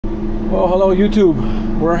Well, hello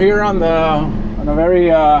YouTube. We're here on a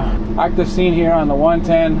very active scene here on the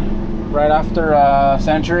 110 right after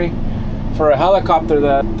Century for a helicopter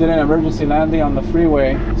that did an emergency landing on the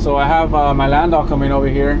freeway. So I have my Landoll coming over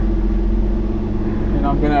here and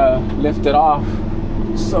I'm gonna lift it off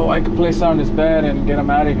so I can place it on his bed and get him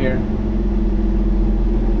out of here.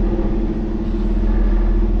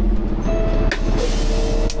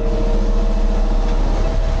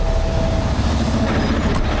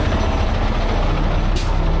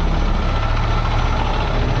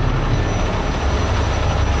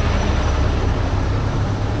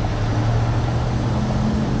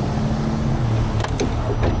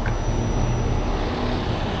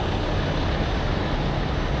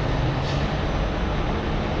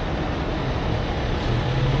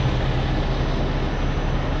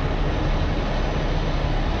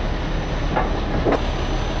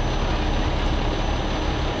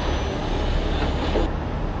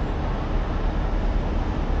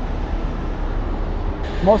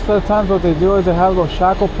 Most of the times what they do is they have those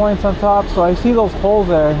shackle points on top, so I see those holes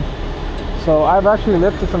there. So I've actually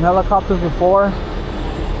lifted some helicopters before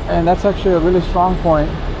and that's actually a really strong point.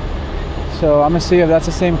 So I'm gonna see if that's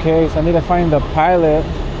the same case. I need to find the pilot.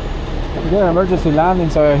 He did an emergency landing,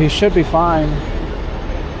 so he should be fine.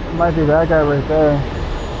 It might be that guy right there.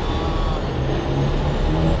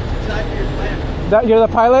 That you're the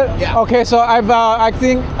pilot? Yeah. Okay, so I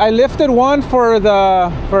think I lifted one for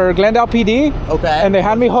Landoll PD. Okay. And they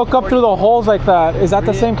had me hook up through the holes like that. Is that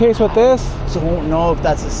the same case with this? So I don't know if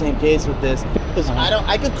that's the same case with this. Because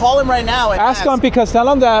I could call him right now and ask him, because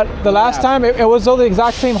tell him that the last time it was all the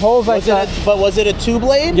exact same holes like that. But was it a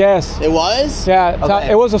 2-blade? Yes. It was? Yeah,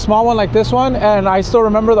 okay. It was a small one like this one, and I still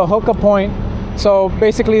remember the hookup point. So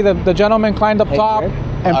basically the gentleman climbed up top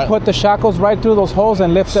and put the shackles right through those holes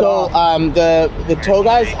and lifted it off. So the tow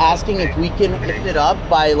guy's asking if we can lift it up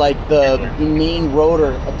by like the main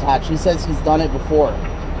rotor attached. He says he's done it before.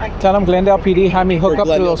 Tell him Landoll PD had me hook up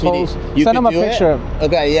through those holes. Send him a picture.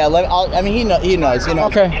 Okay, yeah. I mean, he knows. You know.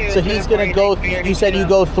 Okay. So he's gonna go. You said you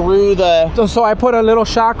go through the. So I put a little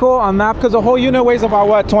shackle on that because the whole unit weighs about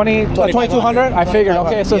what 2200. I figured.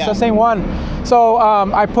 Okay, so it's the same one. So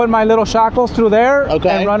I put my little shackles through there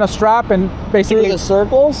and run a strap and basically through the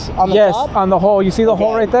circles on the top. Yes, on the hole. You see the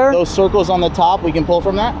hole right there? Those circles on the top. We can pull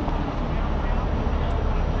from that.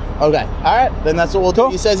 Okay. All right. Then that's what we'll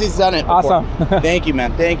do. He says he's done it before. Awesome. Thank you,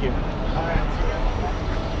 man. Thank you.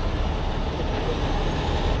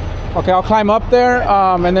 Okay, I'll climb up there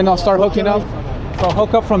and then I'll start hooking up. So I'll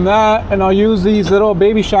hook up from that and I'll use these little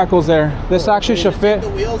baby shackles there. This actually should fit.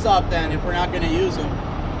 Take the wheels off then if we're not going to use them.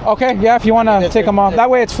 Okay, yeah, if you want to take them off.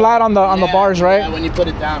 That way it's flat on the bars, right? Yeah, when you put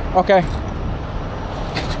it down. Okay.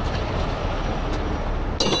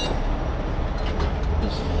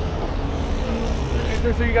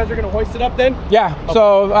 So you guys are going to hoist it up then? Yeah, okay.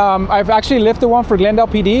 So I've actually lifted one for Landoll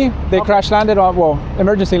PD. They crash landed on, well,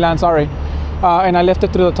 emergency land, sorry. And I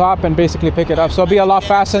lifted through the top and basically pick it up. So it'll be a lot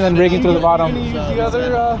faster than rigging through the bottom. Are you going to use the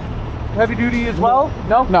other heavy duty as well?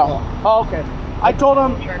 No? No. Oh, okay. I told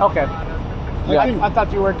him, okay. Yeah. I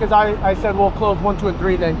thought you were, because I said we'll close 1, 2, and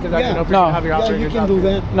 3 then, because I didn't know if you're going to have your operators. You can do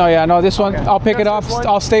that. No, this one, I'll pick it up.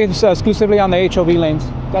 I'll stay exclusively on the HOV lanes.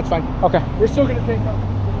 That's fine. Okay. We're still going to take up.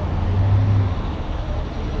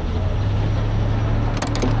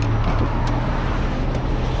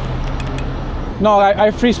 No, I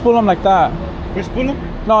free spool them like that. Free spool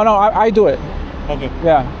them? No, I do it. Okay.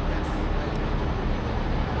 Yeah.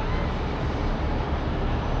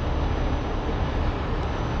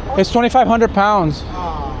 It's 2,500 pounds,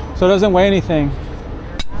 so it doesn't weigh anything.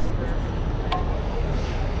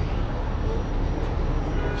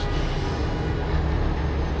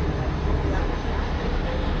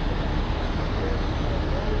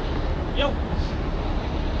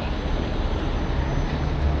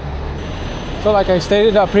 So like I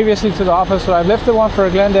stated previously to the office, so I've lifted one for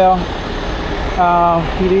Landoll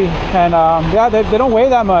PD, and yeah, they don't weigh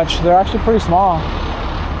that much. They're actually pretty small.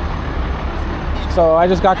 So I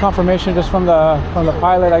just got confirmation just from the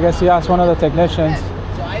pilot. I guess he asked one of the technicians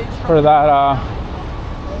for that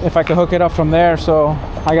if I could hook it up from there. So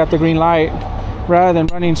I got the green light, rather than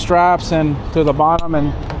running straps and to the bottom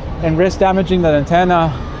and risk damaging the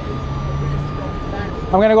antenna.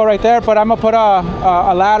 I'm gonna go right there, but I'm gonna put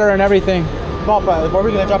a ladder and everything. No, but where are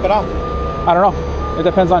we going to drop it off? I don't know. It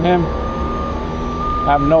depends on him.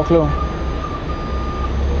 I have no clue.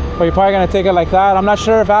 But you're probably going to take it like that. I'm not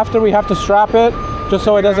sure if after we have to strap it, just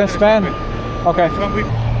so it doesn't spin. Okay.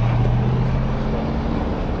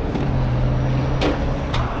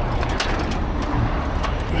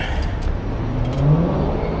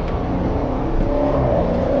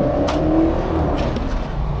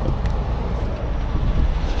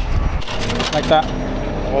 like that.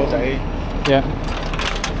 Oh, the 8. Yeah.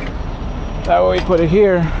 That way we put it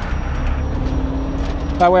here.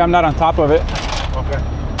 That way I'm not on top of it. Okay.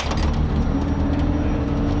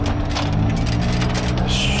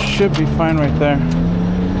 Should be fine right there.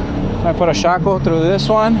 I put a shackle through this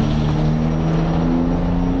one.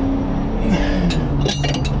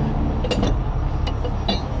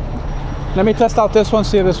 Let me test out this one,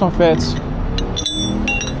 see if this one fits.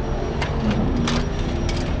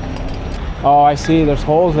 Oh, I see, there's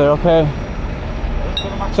holes there, okay.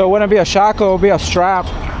 So it wouldn't be a shackle, it would be a strap.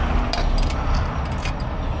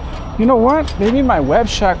 You know what? Maybe my web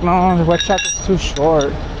shack, no, the web shack is too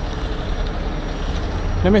short.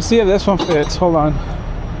 Let me see if this one fits, hold on.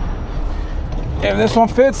 If this one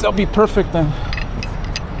fits, it'll be perfect then.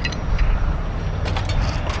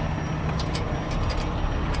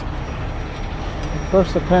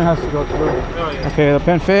 First the pin has to go through. Oh, yeah. Okay, the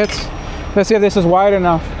pin fits. Let's see if this is wide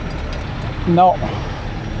enough. No.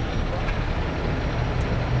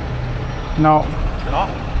 No. No?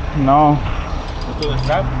 No. Do the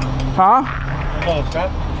strap? Huh? Oh, the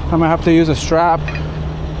strap? I'm gonna have to use a strap.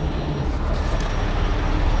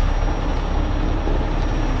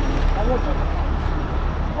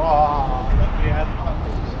 Oh, yeah.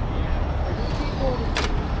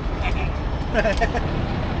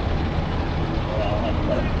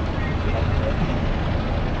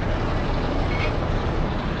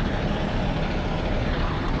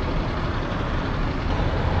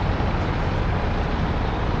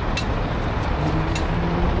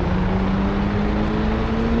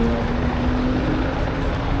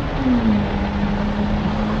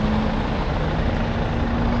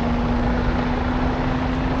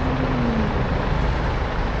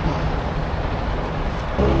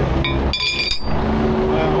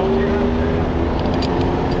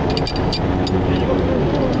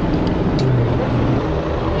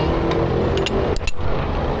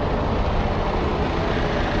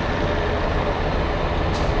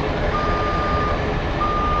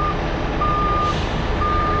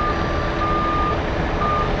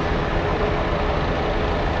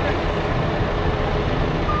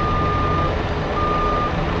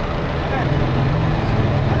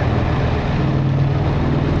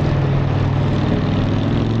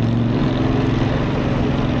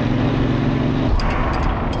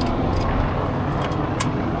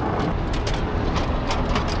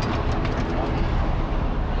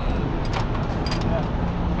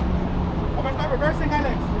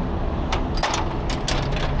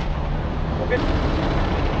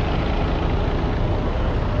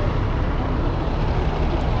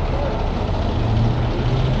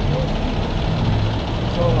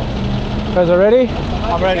 You guys are ready?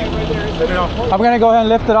 I'm ready. Let me know. I'm gonna go ahead and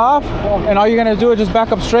lift it off, and all you're gonna do is just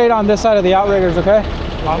back up straight on this side of the outriggers, okay?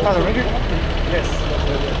 Outside the rigger? Yes.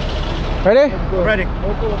 Ready? I'm ready.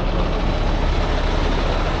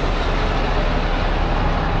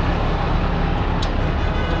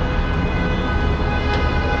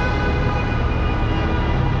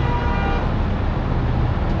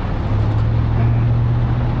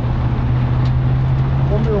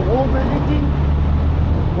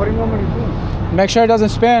 What do you want me to do? Make sure it doesn't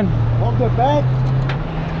spin. Hold the back.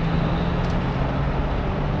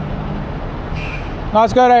 No,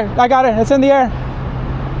 it's good. I got it. It's in the air.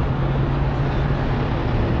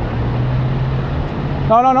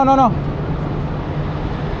 No, no, no, no, no.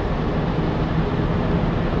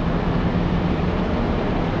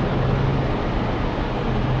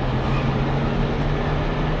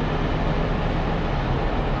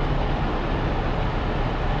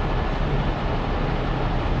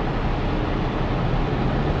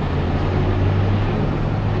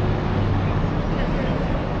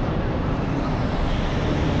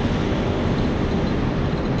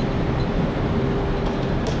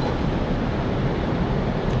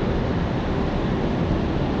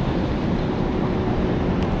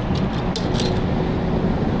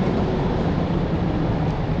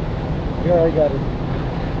 Yeah, I got it.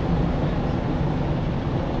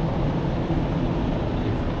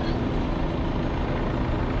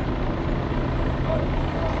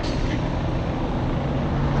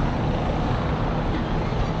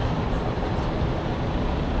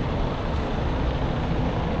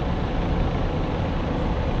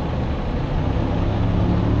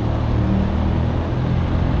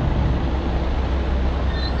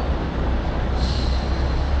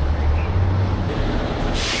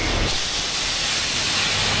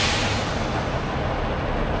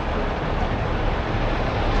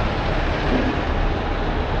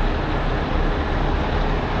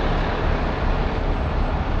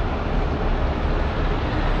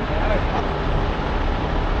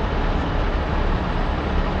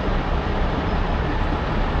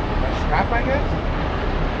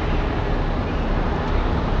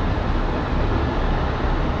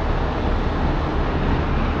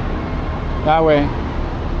 That way.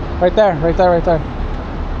 Right there, right there, right there.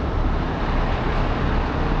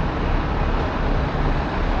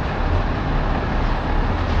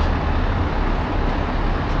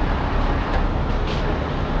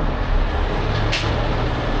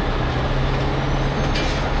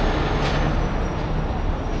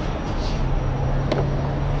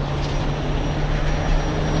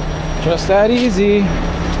 Just that easy.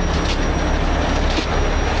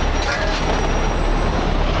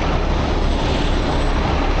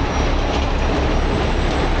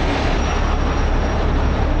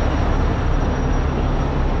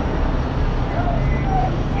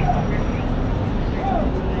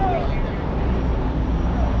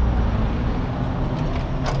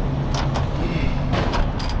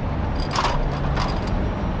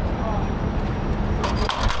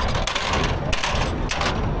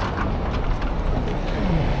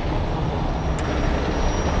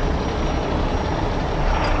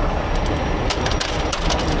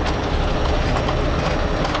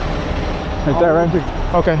 Right there,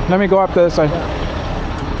 right? Okay, let me go up this side.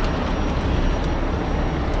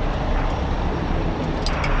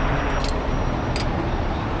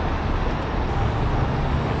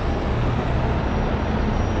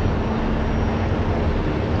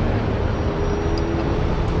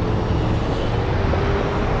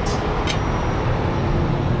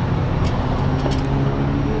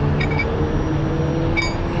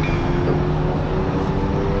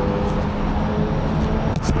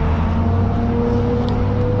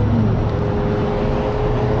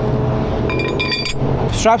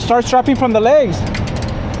 Start strapping from the legs.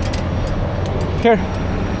 Here.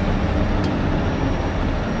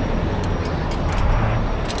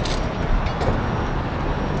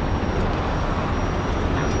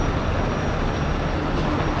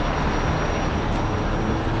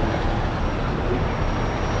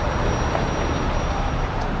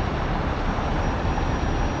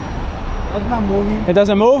 That's not moving. It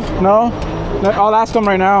doesn't move? No? I'll ask them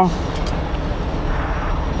right now.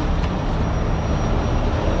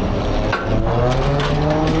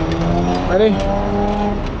 Ready?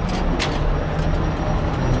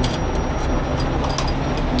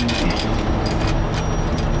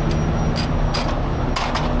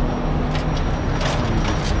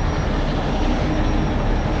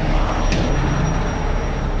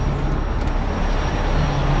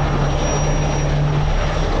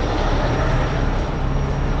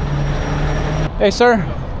 Hey sir,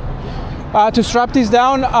 to strap these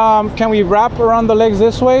down, can we wrap around the legs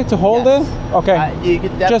this way to hold it? Okay. You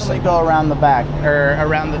could definitely go around the back, or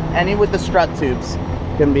around any with the strut tubes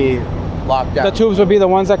can be locked down. The tubes would be the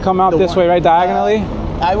ones that come out this way, right, diagonally?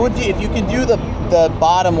 I would do, if you can do the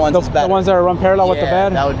bottom ones, it's better. The ones that run parallel with the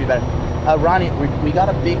bed? That would be better. Ronnie, we got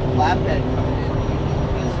a big flatbed coming in.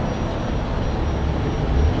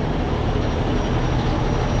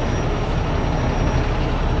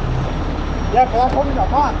 Yeah, but that's holding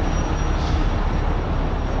up on.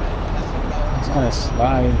 It's gonna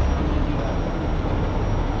slide.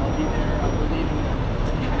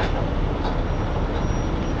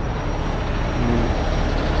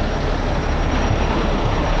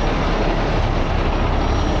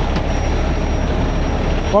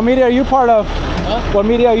 What media are you part of? Huh? What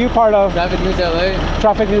media are you part of? Traffic News LA.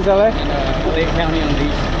 Traffic News LA? And LA County on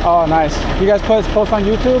these. Oh, nice. You guys post on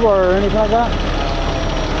YouTube or anything like that?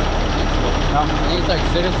 I think it's like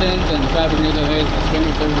Citizens and Traffic News LA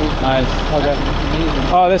streaming service. Nice. Okay.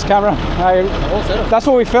 Amazing. Oh, this camera. The whole setup. That's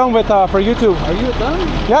what we filmed with for YouTube. Are you done?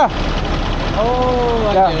 Yeah. Oh,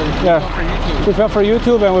 like Yeah. For YouTube. We filmed for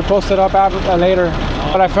YouTube and we posted up later.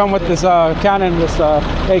 But I filmed with this Canon, this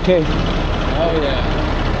AK. Oh yeah.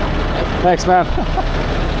 Thanks, man.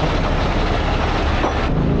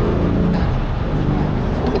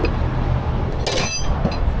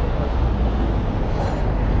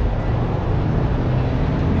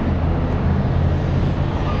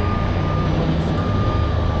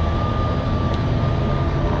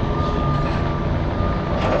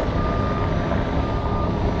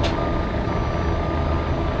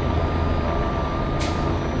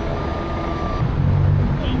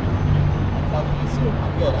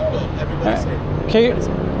 Okay.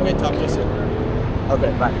 Okay, talk to you soon.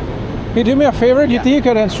 Okay, bye. Can you do me a favor? Do you think you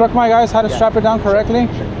could instruct my guys how to strap it down correctly?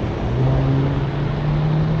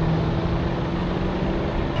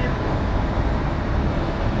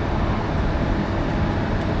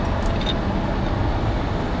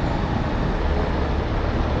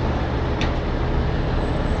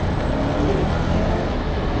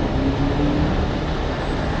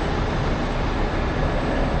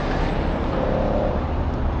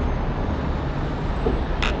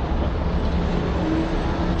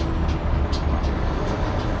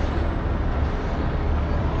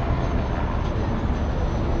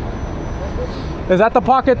 Is that the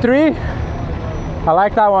Pocket 3? I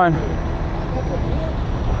like that one.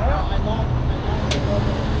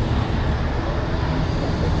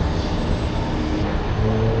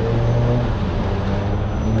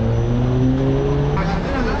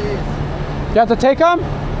 You have to take them?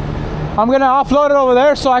 I'm gonna offload it over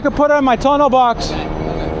there so I can put it in my tonneau box.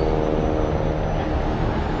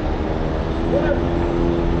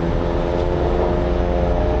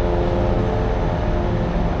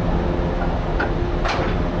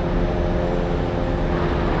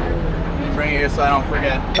 Bring it here so I don't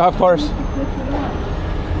forget. Of course.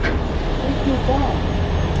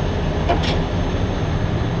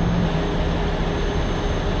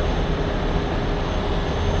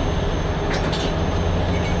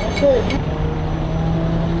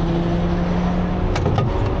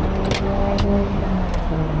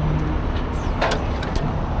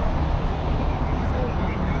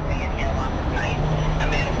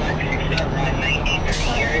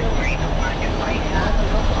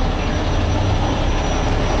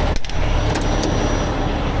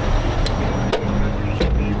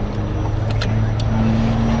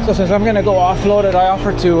 So since I'm gonna go offload it, I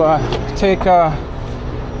offer to take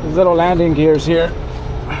these little landing gears here.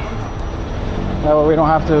 That way we don't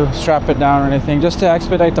have to strap it down or anything, just to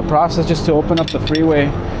expedite the process, just to open up the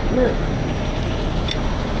freeway.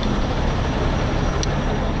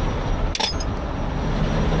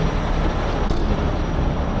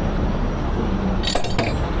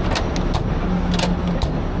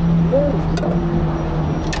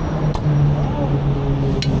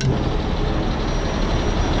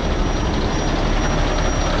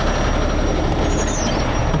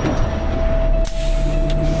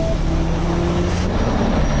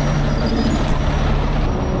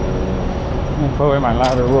 Put away my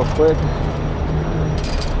ladder real quick.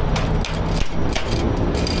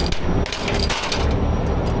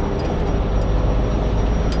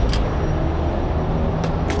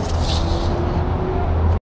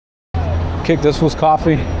 Kick this fool's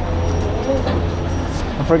coffee.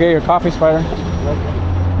 Don't forget your coffee, Spider.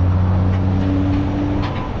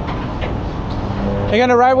 You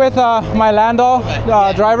gonna ride with my Landoll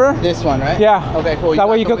driver? This one, right? Yeah. Okay, cool. That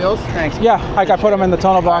way you could. Wheels? Thanks. Yeah, I put them in the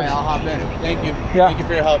tonneau box. All right, I'll hop in. Thank you. Yeah. Thank you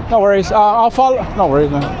for your help. No worries. I'll follow. No worries,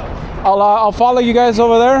 man. I'll follow you guys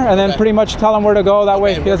over there, and then pretty much tell him where to go. That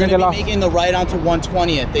way he doesn't get lost. We're making the right onto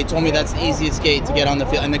 120th. They told me that's the easiest gate to get on the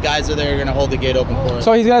field, and the guys are there gonna hold the gate open for us.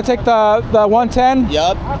 So he's gonna take the 110.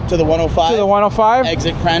 Yep. To the 105. To the 105.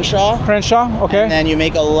 Exit Crenshaw. Crenshaw. Okay. And then you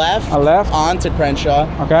make a left. A left. Onto Crenshaw.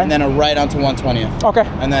 Okay. And then a right onto 120th. Okay.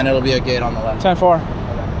 And then it'll be a gate on the left. 10-4.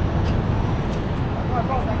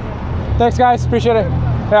 Thanks, guys. Appreciate it.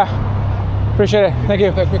 Yeah. Appreciate it. Thank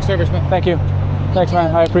you. Quick service, man. Thank you. Thanks,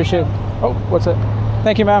 man. I appreciate it. Oh, what's it?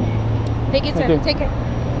 Thank you, ma'am. Thank you, sir. Thank you. Take care.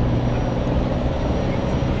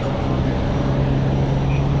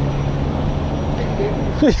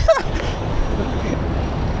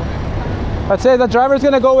 That's it. The driver's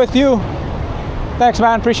gonna go with you. Thanks,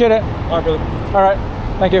 man. Appreciate it. All right, brother. All right.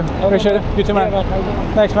 Thank you. Appreciate it. You too, man.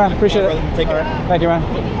 Thanks, man. Appreciate it. Take care. Thank you, man.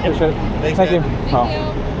 Appreciate it. Thanks, Thank you. man. Oh.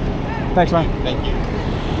 Thanks, man. Thank you.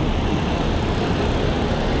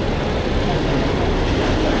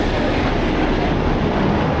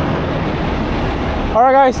 All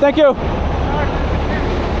right, guys. Thank you.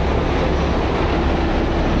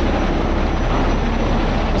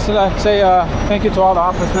 Just to say thank you to all the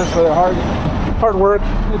officers for their hard work,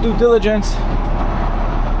 their due diligence.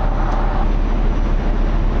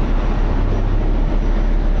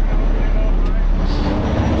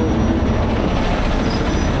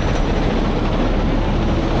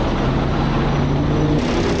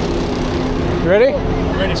 You ready?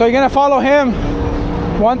 Ready. So you're gonna follow him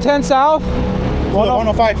 110 south. To the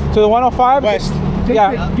 105. To the 105? West.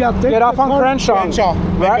 Yeah. Get off on Crenshaw. Crenshaw.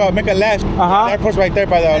 Right? Make a left. Uh-huh. The airport's right there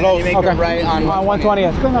by the Lowe's. Make Okay. a right on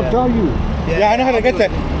 120th. gonna tell you. Yeah, I know how to get there.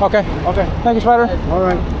 Okay. Okay. Thank you, Spider. All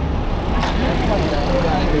right.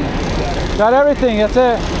 Got everything. That's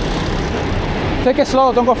it. Take it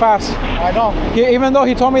slow. Don't go fast. I know. Even though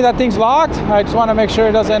he told me that thing's locked, I just want to make sure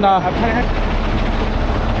it doesn't.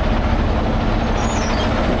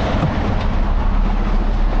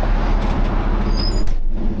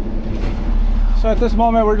 So at this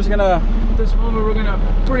moment, we're gonna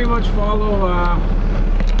pretty much follow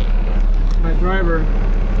my driver.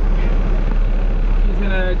 He's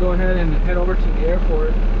gonna go ahead and head over to the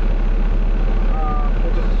airport,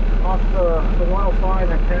 which is off the 105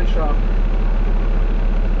 at Crenshaw.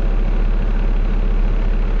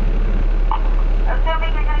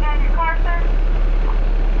 Assuming you're gonna get in your car, sir?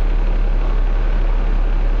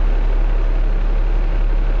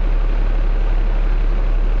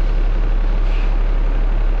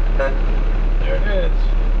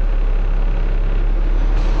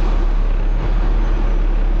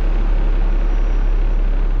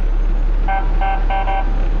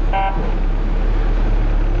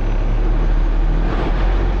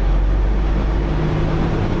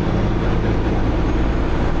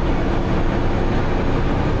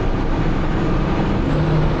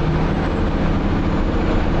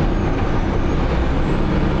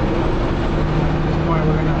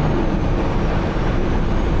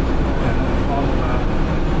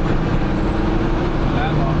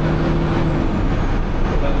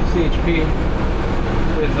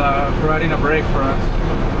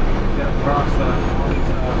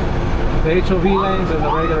 The HOV lanes and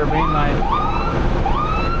the regular main line.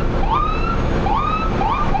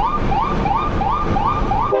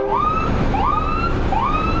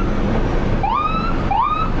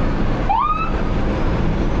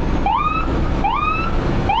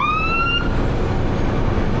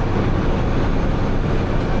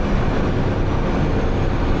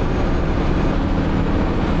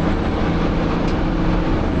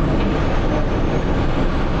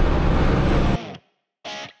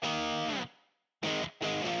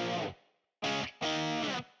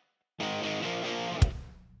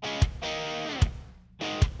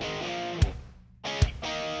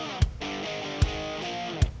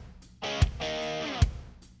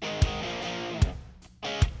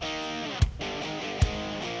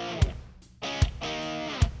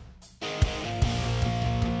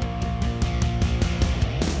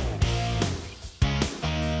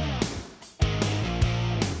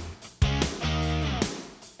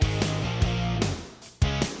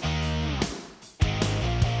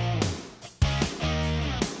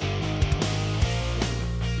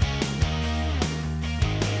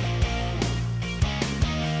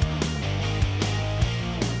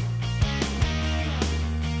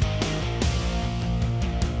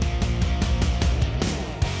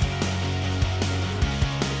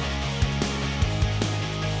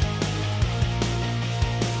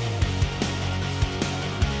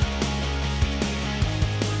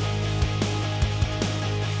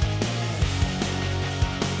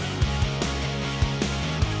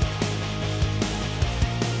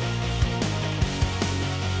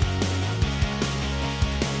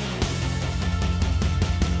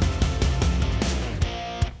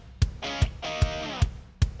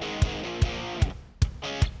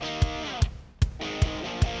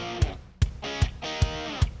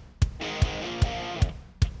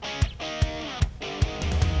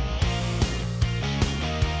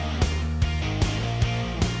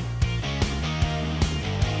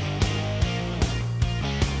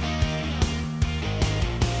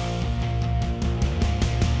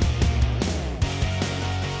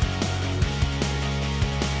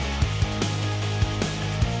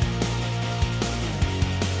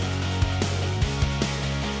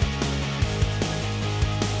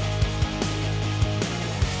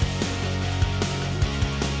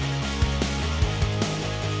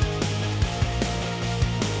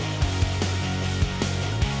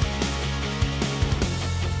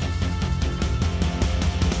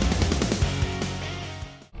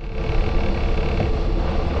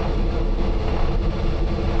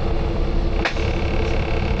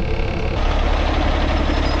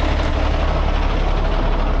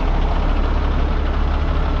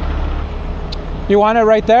 You want it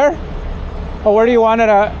right there? Or where do you want it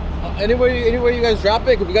at? Anywhere you guys drop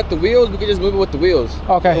it, because we got the wheels, we can just move it with the wheels.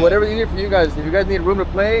 Okay. So whatever you need for you guys. If you guys need room to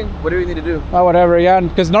play, whatever you need to do. Oh, whatever, yeah.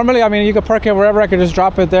 Because normally, I mean, you could park it wherever. I could just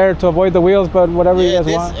drop it there to avoid the wheels, but whatever you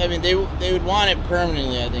guys want. I mean, they would want it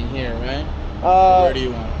permanently, I think, here, right? Where do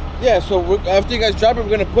you want it? Yeah, so after you guys drop it, we're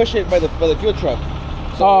going to push it by the fuel truck.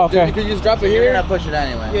 So okay. You can just drop it You're here. going to push it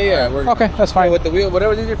anyway. Yeah. Right, okay, that's fine. With the wheel,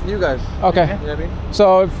 whatever's easier for you guys. Okay. You know what I mean?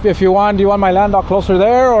 So if you want, do you want my Landoll closer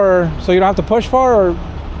there, or so you don't have to push far, or?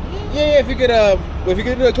 Yeah, if you could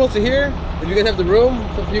do it closer here, if you guys have the room,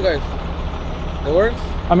 it's up to you guys. That works?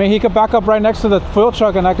 I mean, he could back up right next to the fuel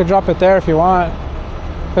truck and I could drop it there if you want.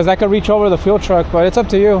 Because I could reach over the fuel truck, but it's up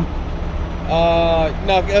to you.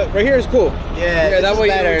 No, right here is cool. Yeah, that way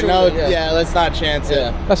better. No, yeah, let's not chance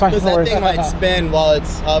it. That's fine. Because No that worries. thing might spin while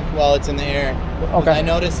it's up, while it's in the air. Okay. I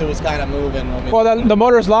noticed it was kind of moving. When we Well, the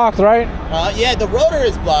motor's locked, right? yeah, the rotor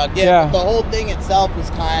is blocked. Yeah, but the whole thing itself is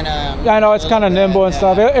kind of. Yeah, I know it's kind of nimble and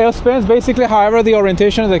stuff. It spins basically however the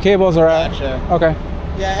orientation of the cables are at. Gotcha. Okay.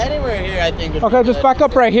 Yeah, anywhere here I think. Okay, just back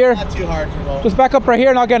up right here. Not too hard to roll. Just back up right here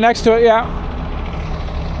and I'll get next to it. Yeah.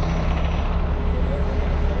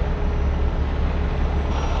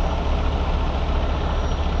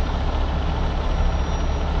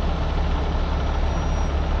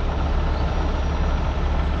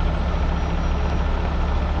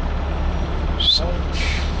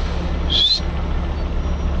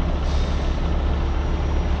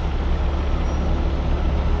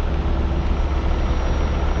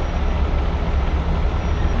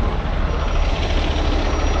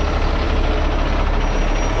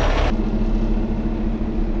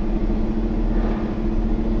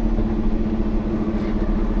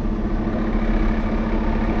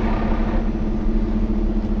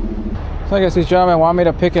 So I guess these gentlemen want me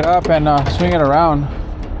to pick it up and swing it around.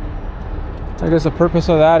 I guess the purpose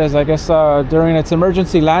of that is, I guess during its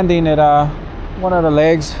emergency landing, it one of the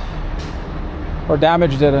legs, or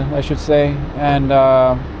damaged it, I should say, and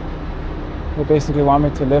They basically want me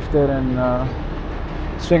to lift it and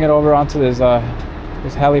swing it over onto this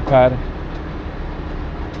helipad.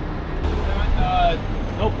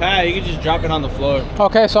 No pad, you can just drop it on the floor.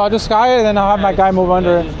 Okay, so I'll just sky it and then I'll have my guy move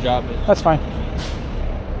under it. Just drop it. That's fine.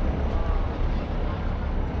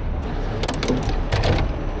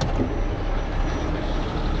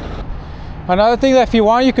 Another thing that if you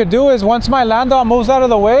want you could do is once my Landoll moves out of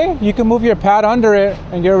the way, you can move your pad under it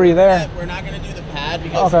and you're already there. We're not going to do the pad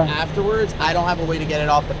because afterwards I don't have a way to get it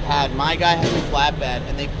off the pad. My guy has a flatbed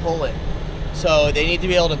and they pull it. So they need to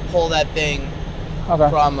be able to pull that thing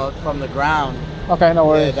from the ground. Okay, no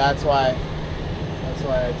worries. Yeah, that's why I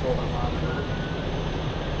told him not to.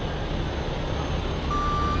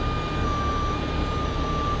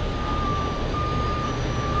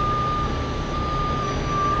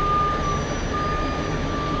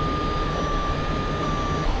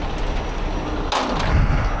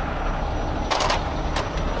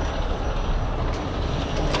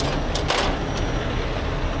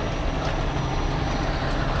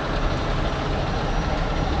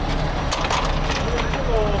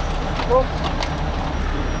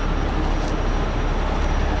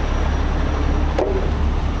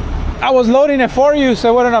 I was loading it for you, so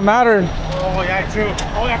it wouldn't have mattered. Oh, yeah, true.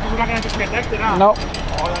 Oh, yeah, because we're not going to disconnect it now. Nope.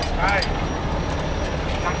 Oh, that's right.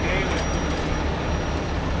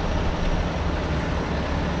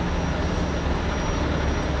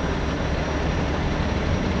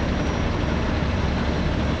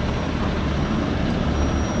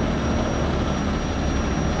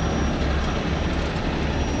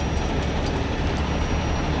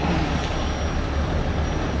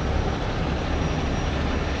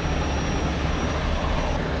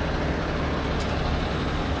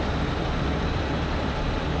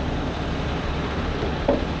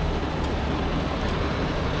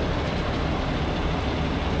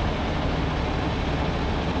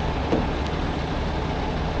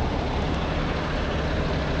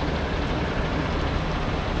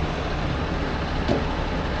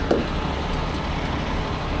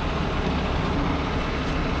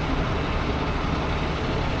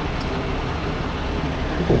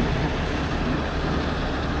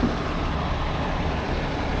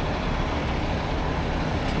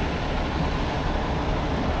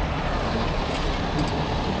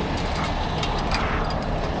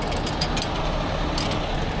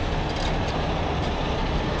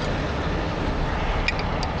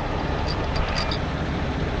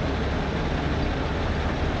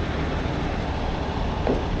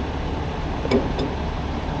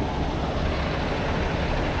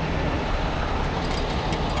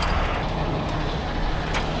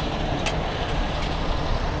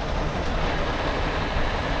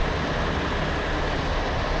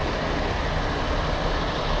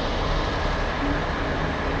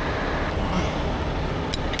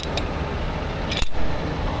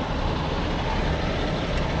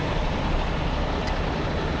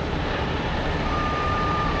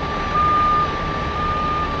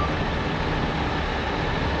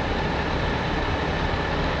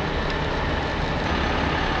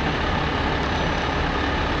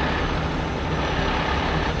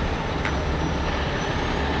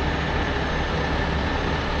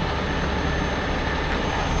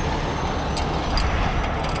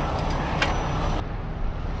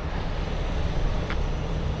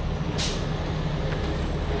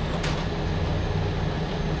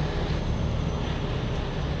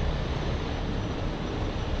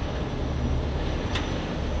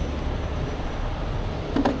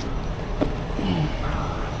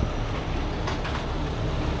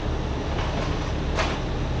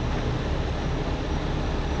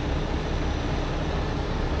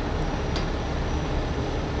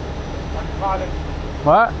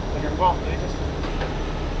 What?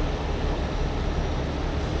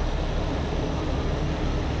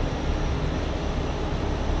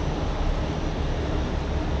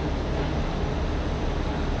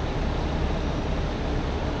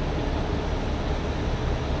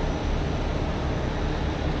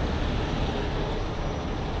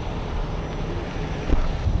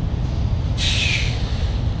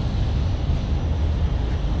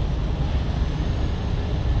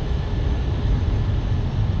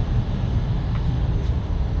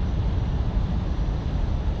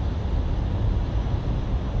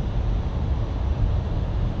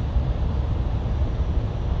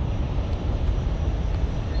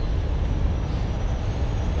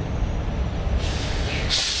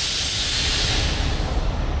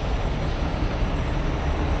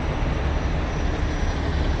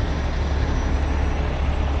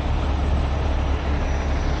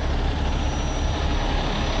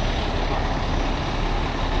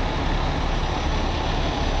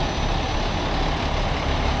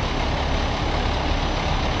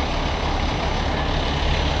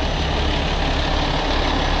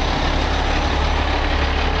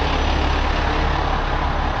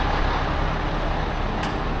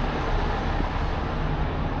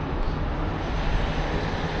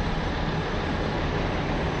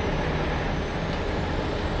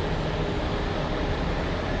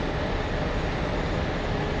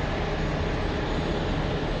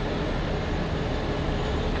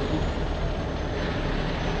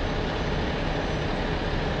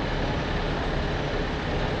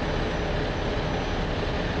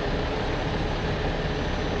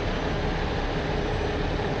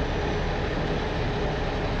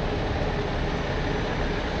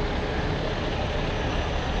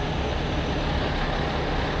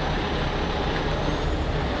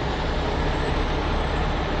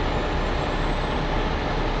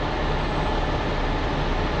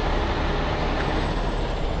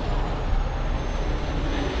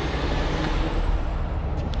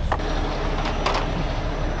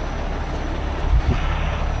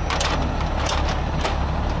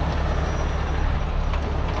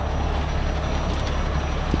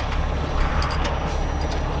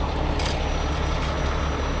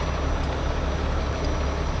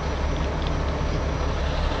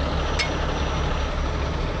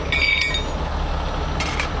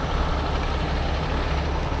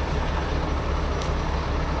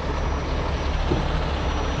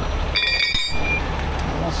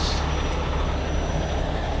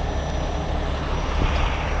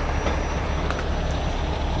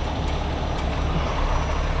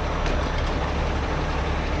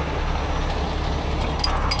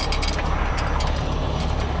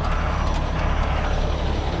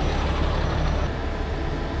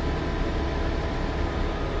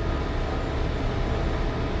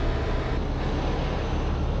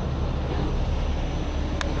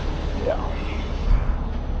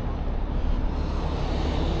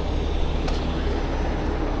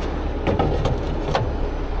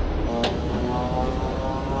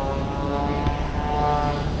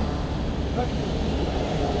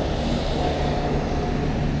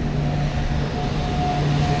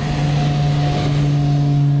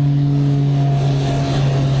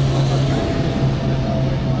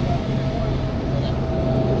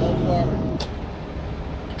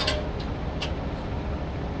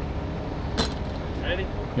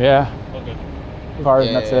 Yeah. Okay. Cars,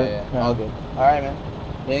 and that's it. Yeah. All good. All right, man.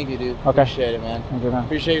 Thank you, dude. Okay. Appreciate it, man. Thank you, man.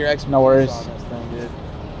 Appreciate your expertise No worries. on this thing, dude.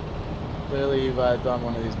 Clearly, you've done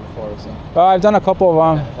one of these before, so. I've done a couple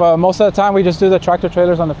of them, but most of the time we just do the tractor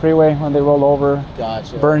trailers on the freeway when they roll over.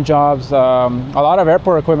 Gotcha. Burn jobs. A lot of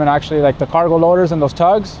airport equipment actually, like the cargo loaders and those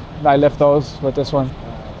tugs. I lift those with this one.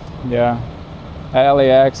 Yeah. At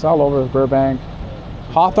LAX, all over Burbank.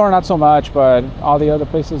 Hawthorne, not so much, but all the other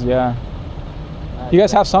places, yeah. You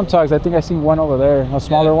guys have some tugs. I think I seen one over there, a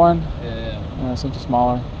smaller one. Yeah, something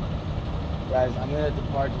smaller. Guys, I'm gonna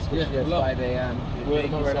depart just because it's 5 a.m.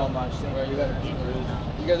 Thank you so much.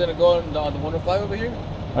 You guys gonna go on the 105 over here?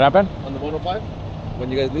 What happened? On the 105?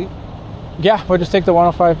 When you guys leave? Yeah, we'll just take the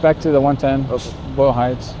 105 back to the 110. Okay. Boyle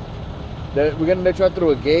Heights. We're gonna let you out through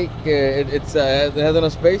a gate. It has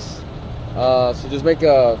enough space. So just make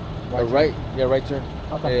a right. Yeah, right turn.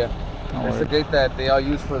 Okay. Yeah. That's the gate that they all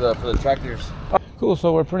use for the tractors. Cool.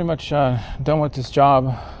 So we're pretty much done with this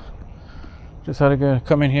job. Just had to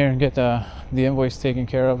come in here and get the invoice taken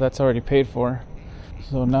care of. That's already paid for.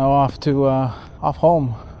 So now off to off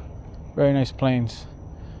home. Very nice planes.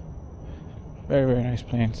 Very, very nice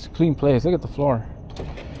planes. Clean place. Look at the floor.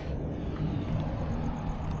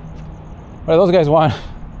 What do those guys want?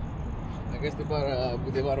 I guess they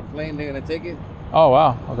bought a plane. They're gonna take it. Oh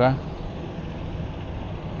wow. Okay.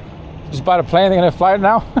 Just bought a plane. They're gonna fly it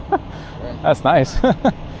now. Right. That's nice.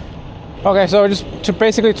 Okay, so just to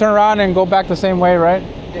basically turn around and go back the same way, right?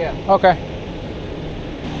 Yeah. Okay.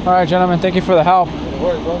 All right, gentlemen. Thank you for the help. No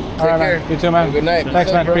worries, bro. All right, care. Man. You too, man. Have a good night.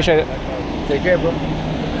 Thanks, man. Bro. Appreciate it. Take care, bro.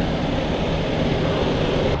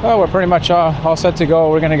 Well, we're pretty much all set to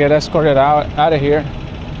go. We're gonna get escorted out of here.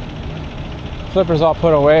 Flippers all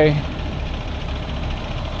put away.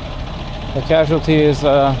 The casualty is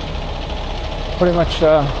pretty much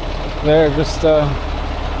there, just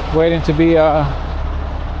waiting to be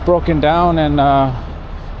broken down and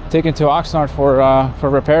taken to Oxnard for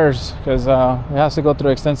repairs, because it has to go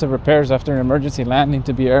through extensive repairs after an emergency landing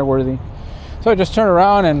to be airworthy. So I just turn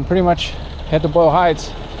around and pretty much head to Boyle Heights.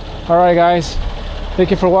 All right, guys. Thank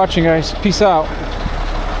you for watching, guys. Peace out.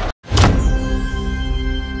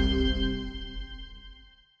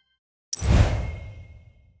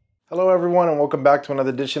 Hello everyone, and welcome back to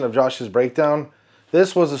another edition of Josh's Breakdown.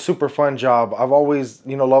 This was a super fun job. I've always,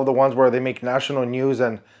 loved the ones where they make national news,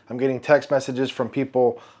 and I'm getting text messages from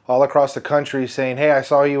people all across the country saying, hey, I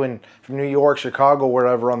saw you from New York, Chicago,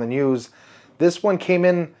 wherever on the news. This one came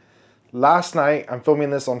in last night. I'm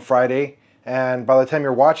filming this on Friday, and by the time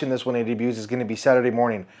you're watching this when it debuts, it's going to be Saturday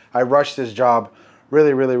morning. I rushed this job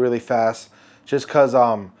really, really, really fast, just because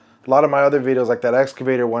a lot of my other videos, like that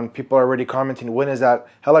excavator one, people are already commenting, when is that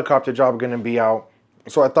helicopter job going to be out?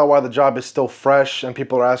 So I thought while the job is still fresh and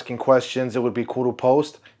people are asking questions, it would be cool to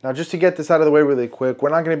post. Now, just to get this out of the way really quick, we're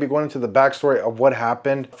not going to be going into the backstory of what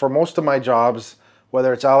happened. For most of my jobs,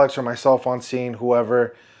 whether it's Alex or myself on scene,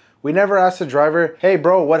 whoever, we never ask the driver, hey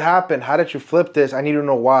bro, what happened? How did you flip this? I need to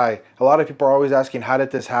know why. A lot of people are always asking, how did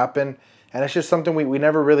this happen? And it's just something we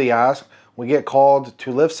never really ask. We get called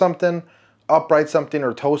to lift something, upright something,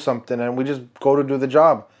 or tow something, and we just go to do the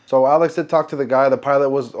job. So Alex did talk to the guy. The pilot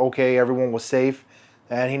was okay. Everyone was safe.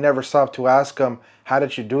 And he never stopped to ask him, how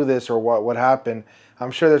did you do this, or what happened?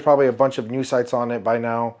 I'm sure there's probably a bunch of news sites on it by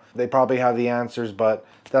now. They probably have the answers, but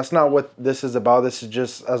that's not what this is about. This is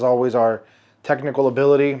just, as always, our technical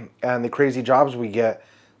ability and the crazy jobs we get.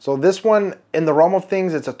 So this one, in the realm of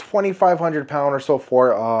things, it's a 2,500 pound or so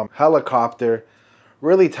for helicopter.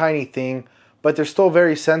 Really tiny thing, but they're still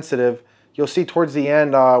very sensitive. You'll see towards the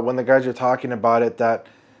end when the guys are talking about it that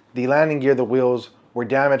the landing gear, the wheels, were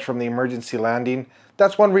damaged from the emergency landing.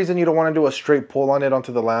 That's one reason you don't want to do a straight pull on it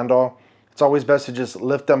onto the Landoll. It's always best to just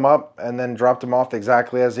lift them up and then drop them off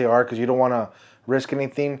exactly as they are, because you don't want to risk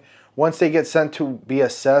anything. Once they get sent to be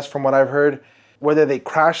assessed, from what I've heard, whether they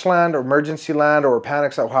crash land or emergency land or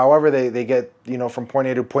panics, however they get from point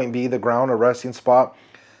A to point B, the ground or resting spot,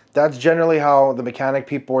 that's generally how the mechanic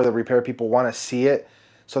people or the repair people want to see it,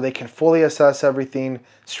 so they can fully assess everything,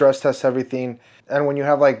 stress test everything. And when you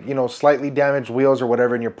have slightly damaged wheels or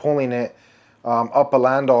whatever, and you're pulling it up a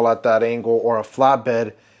Landoll at that angle or a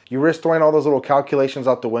flatbed, you risk throwing all those little calculations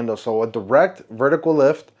out the window. So a direct vertical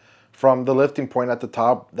lift from the lifting point at the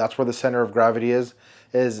top, that's where the center of gravity is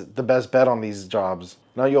the best bet on these jobs.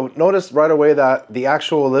 Now you'll notice right away that the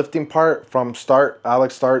actual lifting part from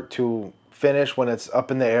Alex start to finish when it's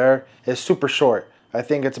up in the air is super short. I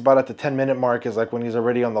think it's about at the 10-minute mark is like when he's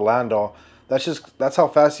already on the Landoll. That's how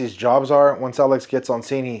fast these jobs are. Once Alex gets on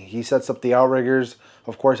scene, he sets up the outriggers,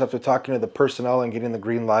 of course, after talking to the personnel and getting the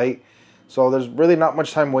green light. So there's really not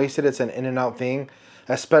much time wasted. It's an in and out thing.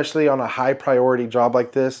 especially on a high priority job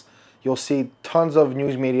like this. You'll see tons of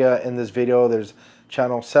news media in this video. There's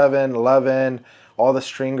channel 7, 11, all the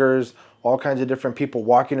stringers, all kinds of different people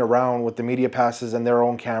walking around with the media passes and their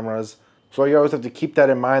own cameras. So you always have to keep that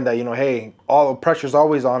in mind that, you know, hey, all the pressure's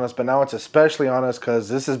always on us, but now it's especially on us because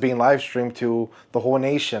this is being live streamed to the whole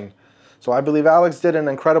nation. So I believe Alex did an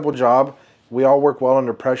incredible job. We all work well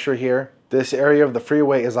under pressure here. This area of the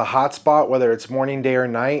freeway is a hot spot, whether it's morning, day, or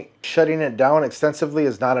night. Shutting it down extensively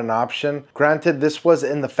is not an option. Granted, this was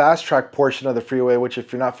in the Fastrak portion of the freeway, which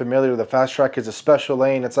if you're not familiar, the Fastrak is a special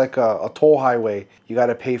lane. It's like a toll highway. You got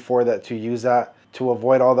to pay for that to use that, to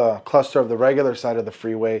avoid all the cluster of the regular side of the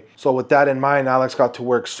freeway. So with that in mind, Alex got to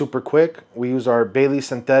work super quick. We use our Bailey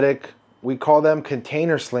synthetic. We call them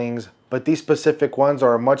container slings, but these specific ones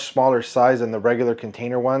are a much smaller size than the regular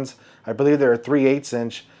container ones. I believe they're a 3/8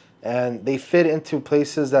 inch, and they fit into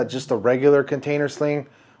places that just a regular container sling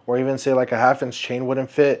or even say like a 1/2 inch chain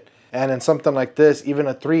wouldn't fit. And in something like this, even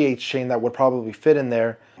a 3/8 chain that would probably fit in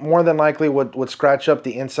there more than likely would scratch up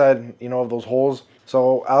the inside, you know, of those holes.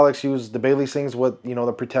 So Alex used the Bailey slings with, you know,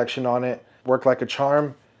 the protection on it. Work like a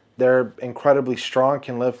charm. They're incredibly strong,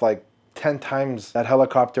 can lift like 10 times that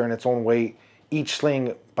helicopter in its own weight, each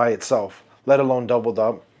sling by itself, let alone doubled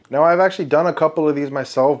up. Now I've actually done a couple of these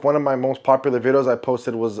myself. One of my most popular videos I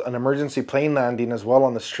posted was an emergency plane landing as well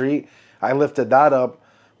on the street. I lifted that up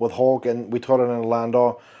with Hulk and we towed it in a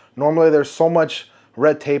Landoll. Normally there's so much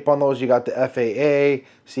red tape on those. You got the FAA,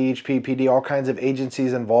 CHP, PD, all kinds of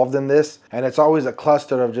agencies involved in this. And it's always a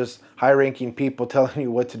cluster of just high-ranking people telling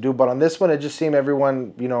you what to do. But on this one, it just seemed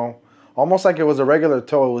everyone, you know, almost like it was a regular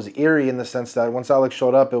tow. It was eerie in the sense that once Alex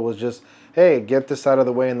showed up, it was just, hey, get this out of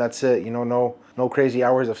the way and that's it. You know, no crazy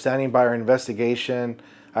hours of standing by or investigation.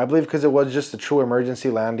 I believe because it was just a true emergency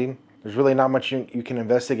landing. There's really not much you can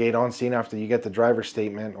investigate on scene after you get the driver's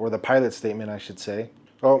statement, or the pilot's statement, I should say.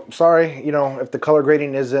 Oh, sorry, you know, if the color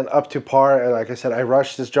grading isn't up to par. Like I said, I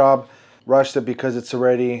rushed this job. Rushed it because it's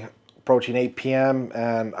already approaching 8 p.m.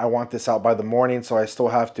 and I want this out by the morning, so I still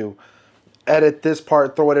have to edit this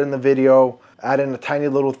part, throw it in the video, add in the tiny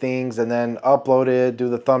little things, and then upload it, do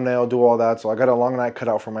the thumbnail, do all that. So I got a long night cut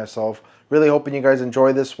out for myself. Really hoping you guys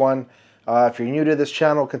enjoy this one. If you're new to this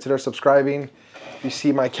channel, consider subscribing. You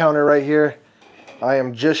see my counter right here. I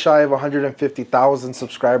am just shy of 150,000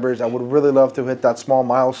 subscribers. I would really love to hit that small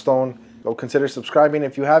milestone. So consider subscribing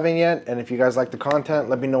if you haven't yet. And if you guys like the content,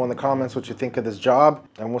 let me know in the comments what you think of this job.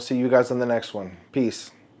 And we'll see you guys in the next one.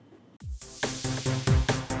 Peace.